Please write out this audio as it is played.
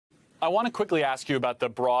I want to quickly ask you about the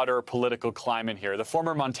broader political climate here. The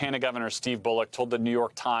former Montana governor, Steve Bullock, told the New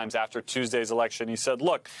York Times after Tuesday's election, he said,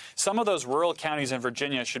 look, some of those rural counties in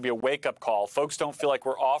Virginia should be a wake-up call. Folks don't feel like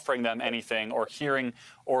we're offering them anything or hearing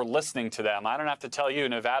or listening to them. I don't have to tell you,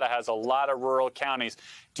 Nevada has a lot of rural counties.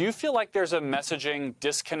 Do you feel like there's a messaging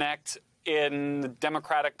disconnect in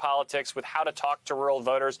Democratic politics with how to talk to rural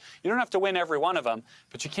voters? You don't have to win every one of them,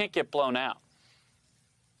 but you can't get blown out.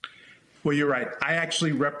 Well, you're right. I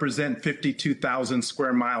actually represent 52,000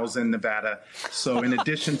 square miles in Nevada. So in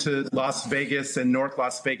addition to Las Vegas and North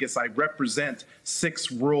Las Vegas, I represent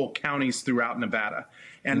 6 rural counties throughout Nevada.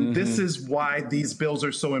 And this is why these bills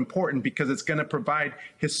are so important, because it's going to provide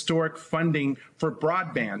historic funding for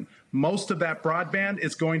broadband. Most of that broadband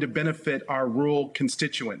is going to benefit our rural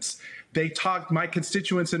constituents. My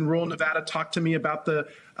constituents in rural Nevada talked to me about the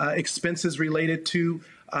expenses related to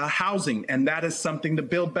housing, and that is something the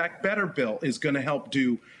Build Back Better bill is going to help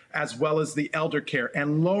do, as well as the elder care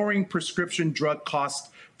and lowering prescription drug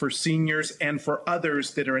costs for seniors and for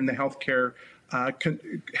others that are in the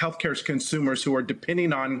healthcare's consumers who are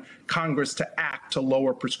depending on Congress to act to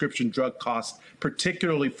lower prescription drug costs,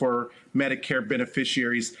 particularly for Medicare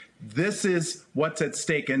beneficiaries. This is what's at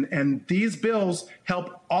stake, and these bills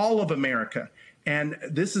help all of America. And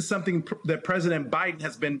this is something that President Biden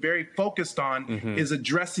has been very focused on, is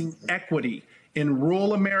addressing equity in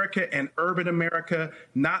rural America and urban America,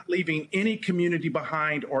 not leaving any community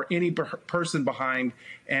behind or any person behind.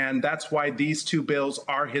 And that's why these 2 bills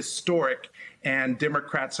are historic, and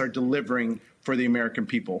Democrats are delivering for the American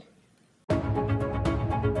people.